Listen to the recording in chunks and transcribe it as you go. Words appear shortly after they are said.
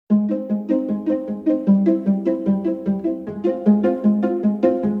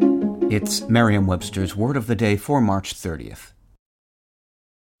It's Merriam-Webster's Word of the Day for March 30th.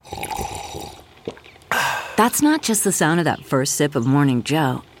 That's not just the sound of that first sip of Morning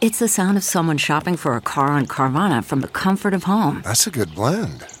Joe. It's the sound of someone shopping for a car on Carvana from the comfort of home. That's a good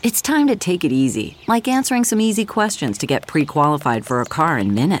blend. It's time to take it easy, like answering some easy questions to get pre-qualified for a car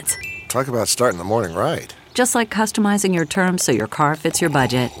in minutes. Talk about starting the morning right. Just like customizing your terms so your car fits your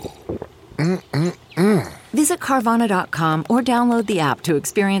budget. Visit Carvana.com or download the app to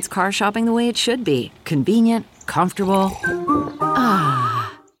experience car shopping the way it should be. Convenient, comfortable.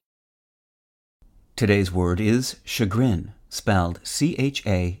 Today's word is chagrin, spelled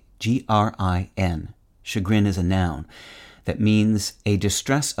C-H-A-G-R-I-N. Chagrin is a noun that means a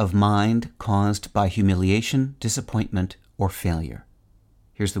distress of mind caused by humiliation, disappointment, or failure.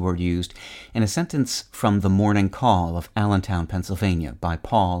 Here's the word used in a sentence from The Morning Call of Allentown, Pennsylvania, by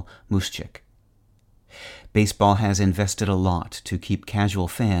Paul Muschik. Baseball has invested a lot to keep casual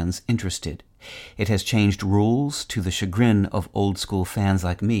fans interested. It has changed rules to the chagrin of old-school fans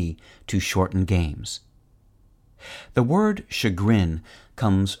like me to shorten games. The word chagrin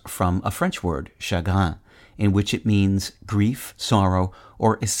comes from a French word, chagrin, in which it means grief, sorrow,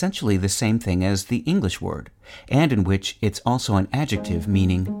 or essentially the same thing as the English word, and in which it's also an adjective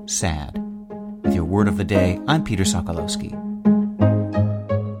meaning sad. With your Word of the Day, I'm Peter Sokolowski.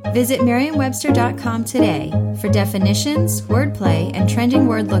 Visit Merriam-Webster.com today for definitions, wordplay, and trending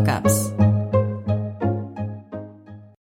word lookups.